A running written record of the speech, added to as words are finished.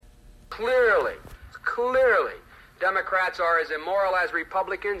Clearly, Democrats are as immoral as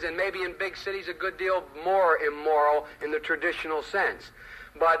Republicans, and maybe in big cities a good deal more immoral in the traditional sense.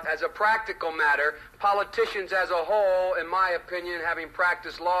 But as a practical matter, politicians as a whole, in my opinion, having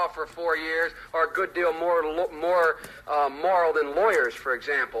practiced law for 4 years, are a good deal more moral than lawyers, for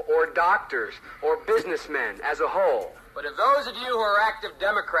example, or doctors, or businessmen as a whole. But if those of you who are active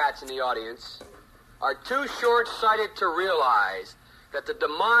Democrats in the audience are too short-sighted to realize that the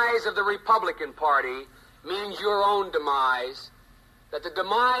demise of the Republican Party means your own demise, that the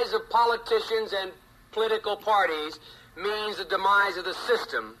demise of politicians and political parties means the demise of the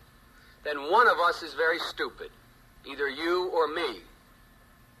system, then one of us is very stupid, either you or me.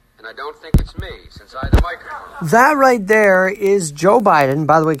 And I don't think it's me, since I have the microphone. That right there is Joe Biden.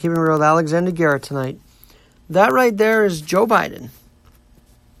 By the way, keeping it real with Alexander Garrett tonight. That right there is Joe Biden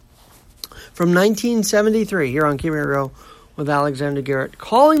from 1973 here on Keeping It Real with Alexander Garrett,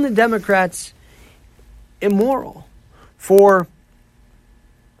 calling the Democrats immoral for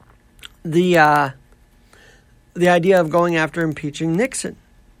the idea of going after impeaching Nixon.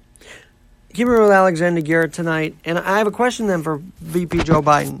 Keeping It Real with Alexander Garrett tonight, and I have a question then for VP Joe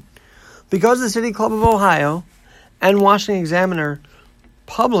Biden. Because the City Club of Ohio and Washington Examiner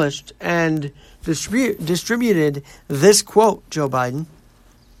published and distributed this quote, Joe Biden,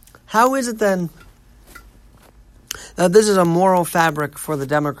 how is it then that this is a moral fabric for the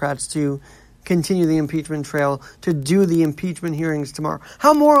Democrats to continue the impeachment trail, to do the impeachment hearings tomorrow?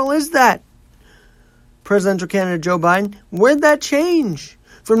 How moral is that? Presidential candidate Joe Biden, where'd that change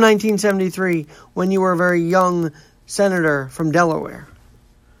from 1973 when you were a very young senator from Delaware?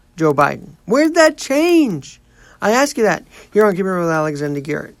 Joe Biden, where'd that change? I ask you that here on Keeping It Real with Alexander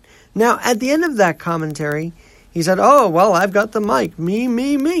Garrett. Now, at the end of that commentary, he said, oh, well, I've got the mic.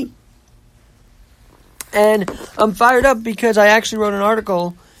 Me. And I'm fired up because I actually wrote an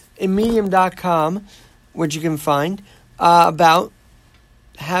article in Medium.com, which you can find, about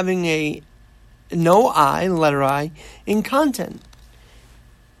having a no I, letter I, in content.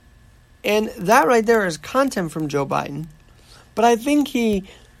 And that right there is content from Joe Biden. But I think he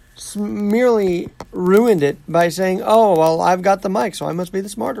merely ruined it by saying, oh, well, I've got the mic, so I must be the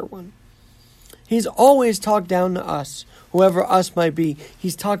smarter one. He's always talked down to us, whoever us might be.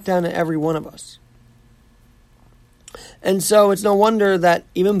 He's talked down to every one of us. And so it's no wonder that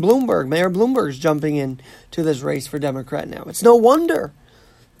even Mayor Bloomberg's jumping in to this race for Democrat now. It's no wonder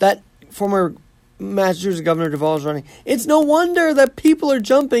that former Massachusetts Governor Duvall's running. It's no wonder that people are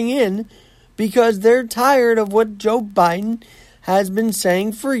jumping in because they're tired of what Joe Biden has been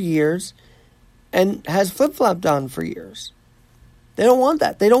saying for years and has flip-flopped on for years. They don't want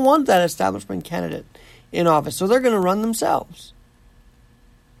that. They don't want that establishment candidate in office, so they're going to run themselves.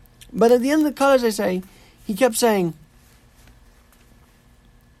 But at the end of the cut, as I say, he kept saying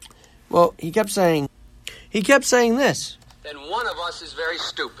this. Then one of us is very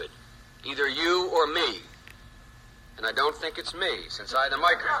stupid, either you or me. And I don't think it's me, since I have the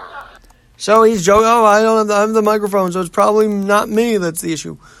microphone. So he's joking, oh, I have the microphone, so it's probably not me that's the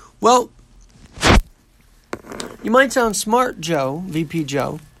issue. Well, you might sound smart, Joe, VP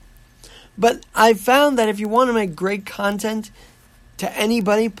Joe, but I found that if you want to make great content to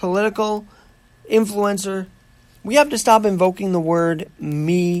anybody, political, influencer, we have to stop invoking the word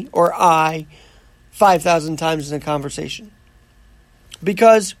me or I 5,000 times in a conversation.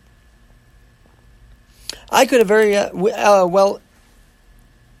 Because I could have very well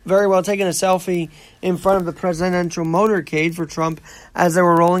taken a selfie in front of the presidential motorcade for Trump as they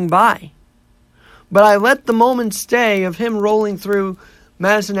were rolling by. But I let the moment stay of him rolling through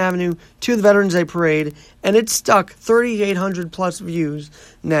Madison Avenue to the Veterans Day Parade, and it stuck 3,800 plus views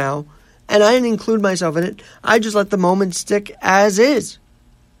now, and I didn't include myself in it. I just let the moment stick as is.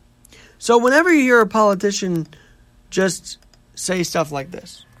 So whenever you hear a politician just say stuff like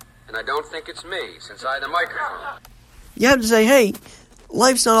this, and I don't think it's me, since I have the microphone, you have to say, hey,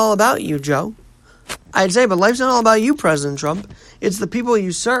 life's not all about you, Joe. I'd say, but life's not all about you, President Trump. It's the people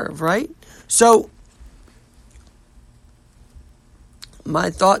you serve, right? So,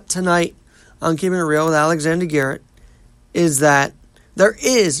 my thought tonight on Keeping It Real with Alexander Garrett is that there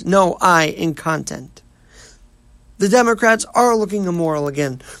is no I in content. The Democrats are looking immoral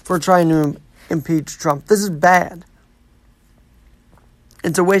again for trying to impeach Trump. This is bad.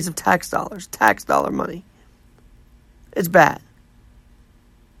 It's a waste of tax dollar money. It's bad.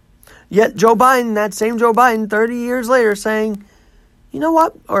 Yet Joe Biden, that same Joe Biden, 30 years later saying, you know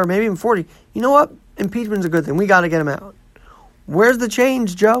what, or maybe even 40, you know what, impeachment's a good thing. We got to get him out. Where's the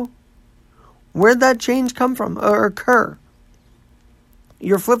change, Joe? Where'd that change come from or occur?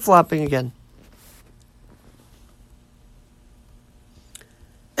 You're flip-flopping again.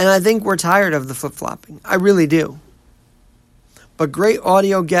 And I think we're tired of the flip-flopping. I really do. But great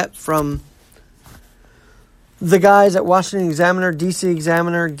audio get from the guys at Washington Examiner, DC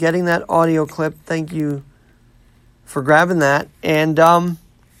Examiner, getting that audio clip. Thank you for grabbing that. And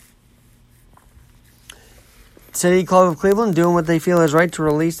City Club of Cleveland doing what they feel is right to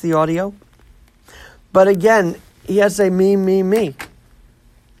release the audio. But again, he has to say me, me, me.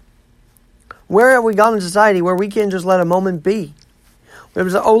 Where have we gone in society where we can't just let a moment be? We have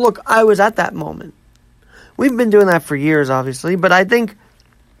to say, oh, look, I was at that moment. We've been doing that for years, obviously, but I think,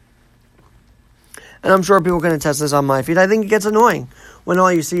 and I'm sure people can attest this on my feed, I think it gets annoying when all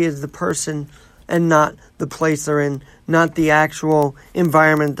you see is the person and not the place they're in, not the actual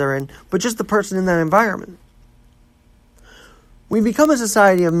environment they're in, but just the person in that environment. We become a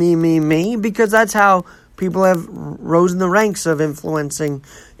society of me, me, me, because that's how people have rose in the ranks of influencing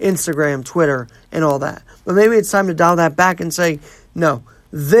Instagram, Twitter, and all that. But maybe it's time to dial that back and say, no,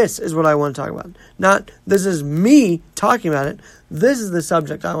 this is what I want to talk about. Not, this is me talking about it. This is the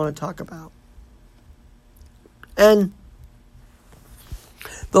subject I want to talk about. And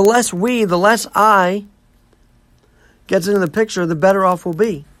the less we, the less I gets into the picture, the better off we'll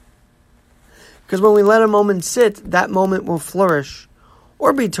be. Because when we let a moment sit, that moment will flourish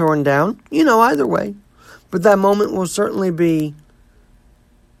or be torn down, either way. But that moment will certainly be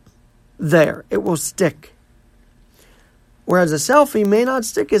there. It will stick. Whereas a selfie may not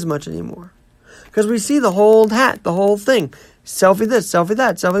stick as much anymore. Because we see the whole hat, the whole thing. Selfie this, selfie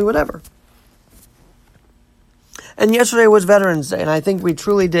that, selfie whatever. And yesterday was Veterans Day, and I think we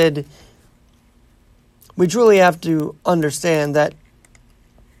truly have to understand that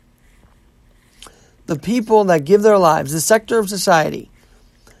the people that give their lives, the sector of society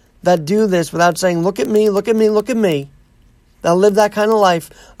that do this without saying, look at me, look at me, look at me, that live that kind of life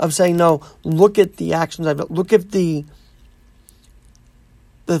of saying, no, look at the actions I've done, look at the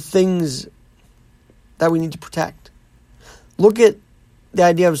things that we need to protect. Look at the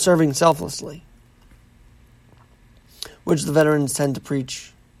idea of serving selflessly, which the veterans tend to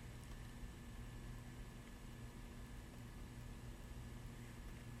preach.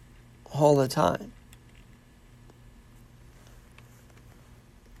 All the time.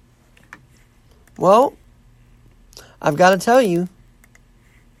 Well, I've got to tell you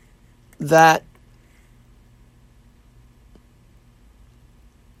that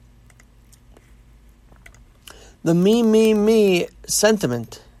the me, me, me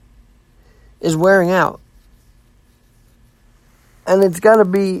sentiment is wearing out. And it's got to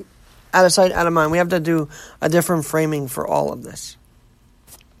be out of sight, out of mind. We have to do a different framing for all of this.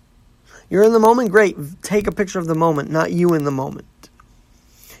 You're in the moment? Great. Take a picture of the moment, not you in the moment.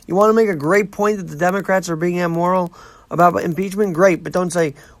 You want to make a great point that the Democrats are being immoral about impeachment? Great. But don't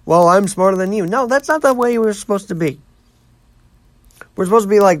say, well, I'm smarter than you. No, that's not the way we're supposed to be. We're supposed to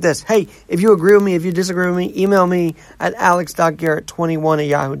be like this. Hey, if you agree with me, if you disagree with me, email me at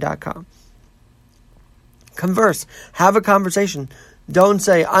alex.garrett21@yahoo.com. Converse. Have a conversation. Don't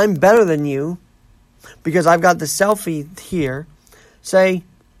say, I'm better than you because I've got the selfie here. Say,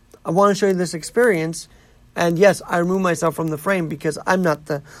 I want to show you this experience. And yes, I remove myself from the frame because I'm not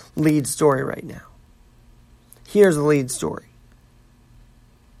the lead story right now. Here's the lead story.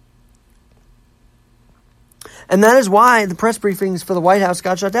 And that is why the press briefings for the White House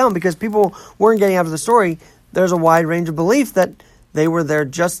got shut down, because people weren't getting after the story. There's a wide range of belief that they were there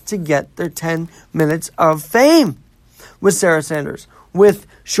just to get their 10 minutes of fame with Sarah Sanders, with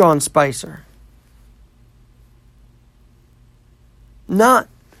Sean Spicer. Not,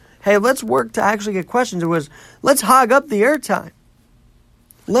 hey, let's work to actually get questions. It was, let's hog up the airtime.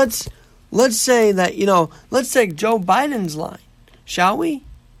 Let's say that, let's take Joe Biden's line, shall we?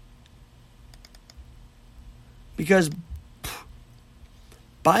 Because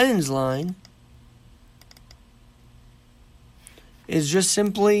Biden's line is just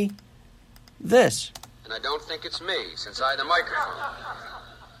simply this. And I don't think it's me, since I had the microphone.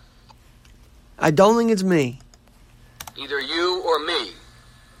 I don't think it's me. Either you or me.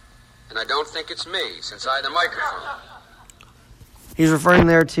 And I don't think it's me, since I had the microphone. He's referring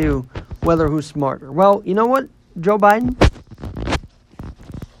there to whether who's smarter. Well, you know what, Joe Biden?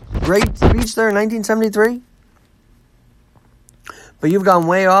 Great speech there in 1973. But you've gone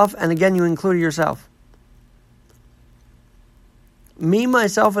way off, and again, you included yourself. Me,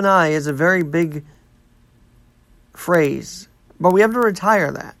 myself, and I is a very big phrase, but we have to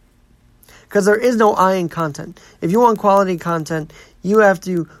retire that. Because there is no I in content. If you want quality content, you have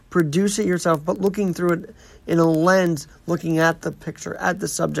to produce it yourself, but looking through it in a lens, looking at the picture, at the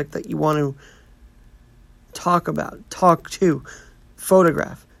subject that you want to talk about, talk to,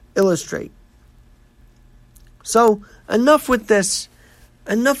 photograph, illustrate. So, enough with this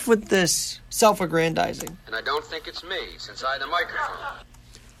enough with this self-aggrandizing. And I don't think it's me, since I had the microphone.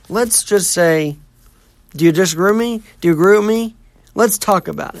 Let's just say, do you disagree with me? Do you agree with me? Let's talk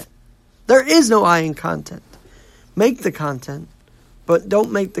about it. There is no I in content. Make the content, but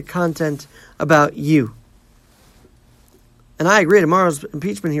don't make the content about you. And I agree, tomorrow's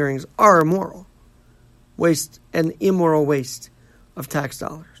impeachment hearings are immoral. Waste and immoral waste of tax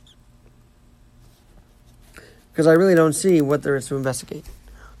dollars. Because I really don't see what there is to investigate.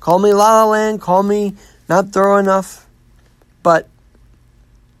 Call me La La Land, call me not thorough enough, but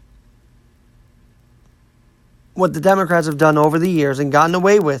what the Democrats have done over the years and gotten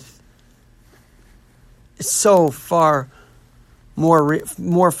away with is so far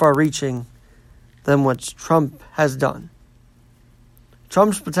more far-reaching than what Trump has done.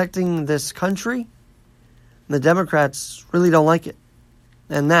 Trump's protecting this country, and the Democrats really don't like it.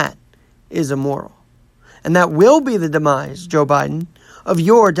 And that is immoral. And that will be the demise, Joe Biden, of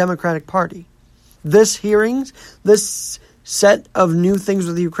your Democratic Party. This hearings, this set of new things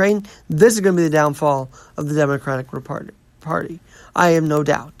with Ukraine, this is going to be the downfall of the Democratic Party. I have no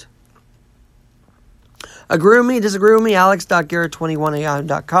doubt. Agree with me, disagree with me,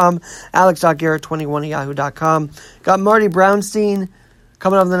 alex.garrett21@yahoo.com, alex.garrett21@yahoo.com. Got Marty Brownstein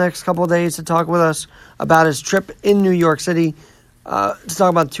coming up in the next couple of days to talk with us about his trip in New York City, to talk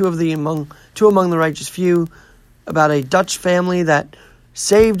about two among the righteous few, about a Dutch family that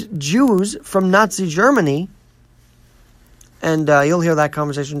saved Jews from Nazi Germany, and you'll hear that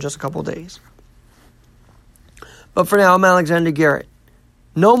conversation in just a couple of days. But for now, I'm Alexander Garrett.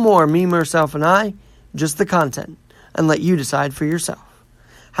 No more me, myself, and I, just the content, and let you decide for yourself.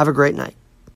 Have a great night.